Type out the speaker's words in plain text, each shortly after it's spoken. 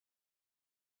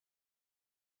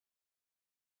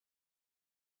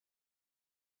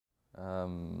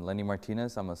Lenny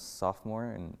Martinez. I'm a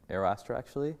sophomore in Aeroastra,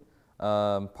 actually.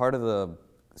 Part of the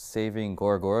Saving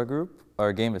Gora Gora group.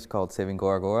 Our game is called Saving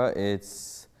Gora Gora.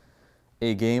 It's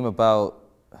a game about,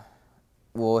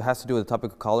 well, it has to do with the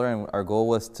topic of cholera, and our goal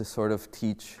was to sort of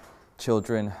teach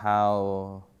children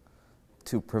how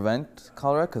to prevent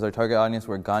cholera, because our target audience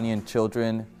were Ghanaian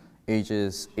children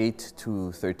ages 8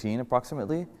 to 13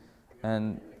 approximately,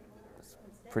 and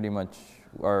pretty much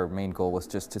our main goal was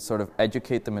just to sort of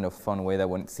educate them in a fun way that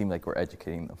wouldn't seem like we're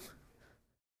educating them.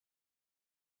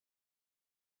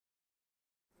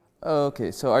 Okay,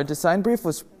 so our design brief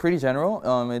was pretty general.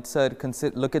 It said,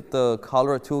 look at the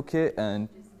cholera toolkit and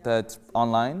that's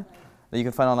online, that you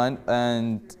can find online,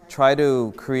 and try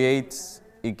to create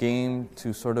a game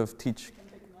to sort of teach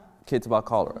kids about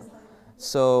cholera.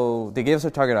 So they gave us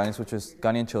our target audience, which was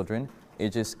Ghanaian children,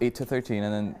 ages 8 to 13,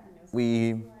 and then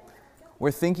we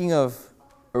were thinking of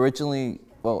originally,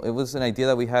 well, it was an idea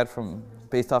that we had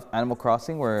based off Animal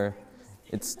Crossing, where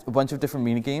it's a bunch of different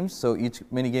mini games. So each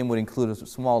mini game would include a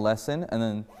small lesson, and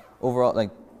then overall, like,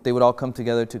 they would all come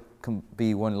together to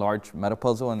be one large meta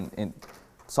puzzle. And in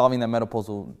solving that meta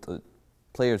puzzle, the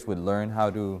players would learn how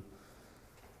to,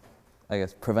 I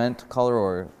guess, prevent cholera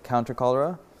or counter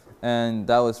cholera, and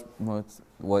that was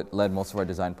what led most of our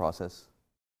design process.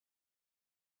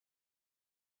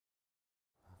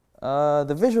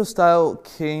 The visual style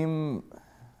came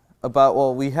about,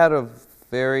 well, we had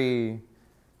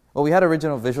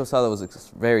original visual style that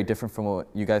was very different from what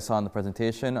you guys saw in the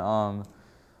presentation.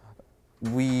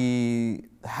 We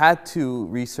had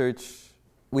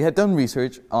done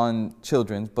research on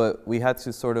children, but we had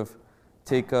to sort of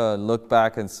take a look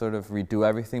back and sort of redo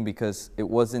everything, because it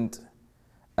wasn't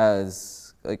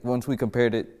as, like, once we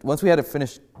had a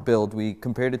finished build, we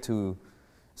compared it to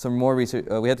some more research.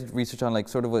 We had to research on, like,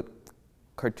 sort of what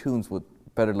cartoons would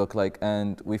better look like,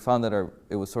 and we found that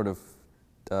it was sort of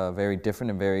very different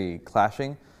and very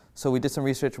clashing. So we did some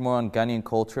research more on Ghanaian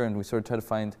culture, and we sort of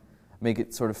tried to make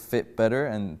it sort of fit better,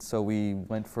 and so we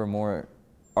went for a more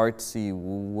artsy,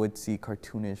 woodsy,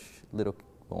 cartoonish,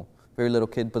 very little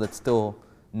kid, but it's still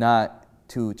not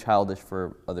too childish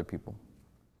for other people.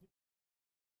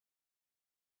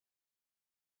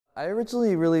 I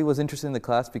originally really was interested in the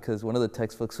class because one of the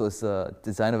textbooks was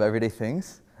Design of Everyday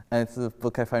Things, and it's a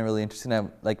book I find really interesting.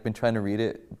 I've been trying to read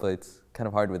it, but it's kind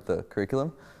of hard with the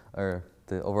curriculum, or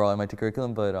the overall MIT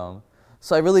curriculum. But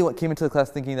so I really came into the class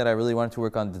thinking that I really wanted to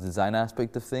work on the design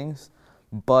aspect of things.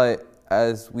 But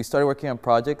as we started working on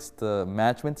projects, the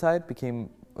management side became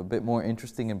a bit more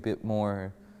interesting, a bit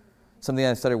more something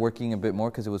I started working a bit more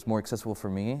because it was more accessible for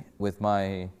me with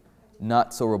my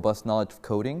not so robust knowledge of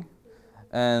coding.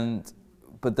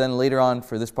 But then later on,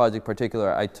 for this project in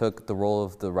particular, I took the role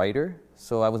of the writer.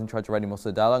 So I was in charge of writing most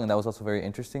of the dialogue, and that was also very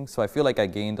interesting. So I feel like I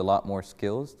gained a lot more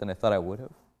skills than I thought I would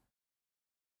have.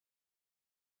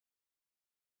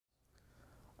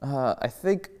 I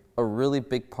think a really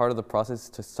big part of the process is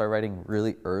to start writing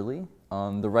really early.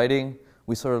 The writing,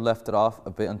 we sort of left it off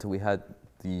a bit until we had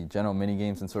the general mini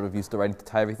games and sort of used the writing to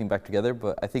tie everything back together.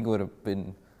 But I think it would have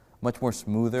been much more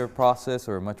smoother process,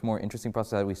 or a much more interesting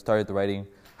process had we started the writing,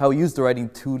 how we used the writing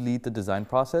to lead the design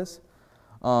process.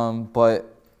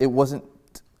 But it wasn't,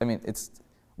 I mean,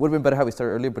 would have been better how we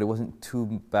started earlier, but it wasn't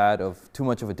too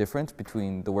much of a difference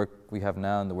between the work we have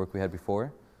now and the work we had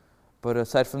before. But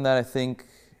aside from that, I think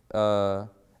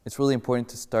it's really important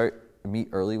to meet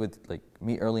early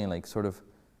and like sort of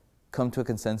come to a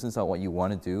consensus on what you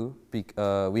want to do.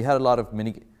 We had a lot of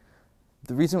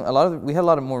we had a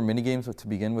lot more mini games to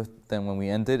begin with than when we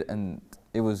ended, and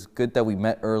it was good that we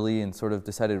met early and sort of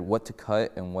decided what to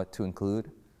cut and what to include,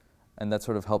 and that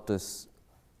sort of helped us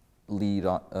lead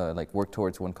on, work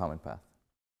towards one common path.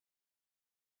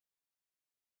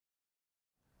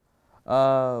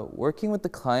 Working with the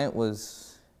client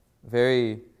was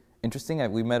very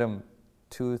interesting. We met him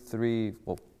 2, 3,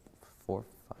 4, 5,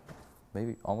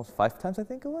 maybe almost 5 times, I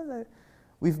think it was.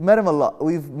 We've met him a lot.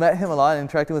 And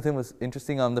interacting with him was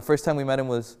interesting. The first time we met him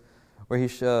was where he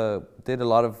did a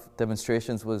lot of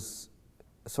demonstrations, was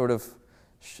sort of,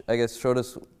 I guess, showed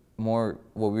us more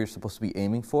what we were supposed to be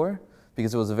aiming for,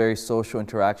 because it was a very social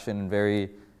interaction and very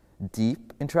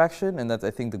deep interaction. And that's, I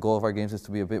think, the goal of our games is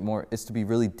to be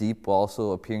really deep while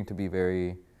also appearing to be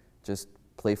very just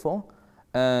playful.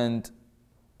 And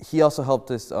he also helped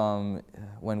us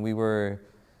when we were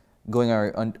going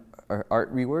our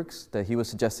art reworks, that he was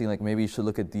suggesting, like, maybe you should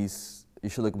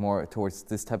look more towards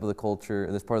this type of the culture,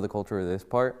 this part of the culture, or this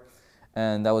part.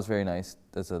 And that was very nice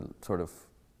as a sort of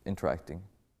interacting.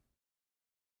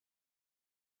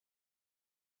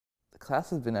 The class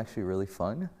has been actually really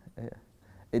fun.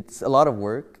 It's a lot of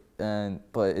work.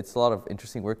 but it's a lot of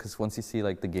interesting work because once you see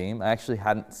like the game, I actually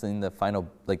hadn't seen the final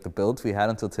like the builds we had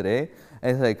until today,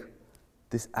 and it's like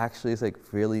this actually is like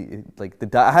really like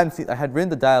I had written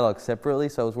the dialogue separately,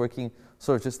 so I was working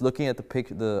sort of just looking at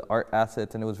the art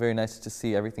assets, and it was very nice to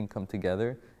see everything come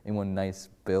together in one nice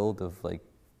build of like,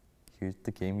 here's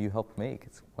the game you helped make.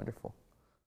 It's wonderful.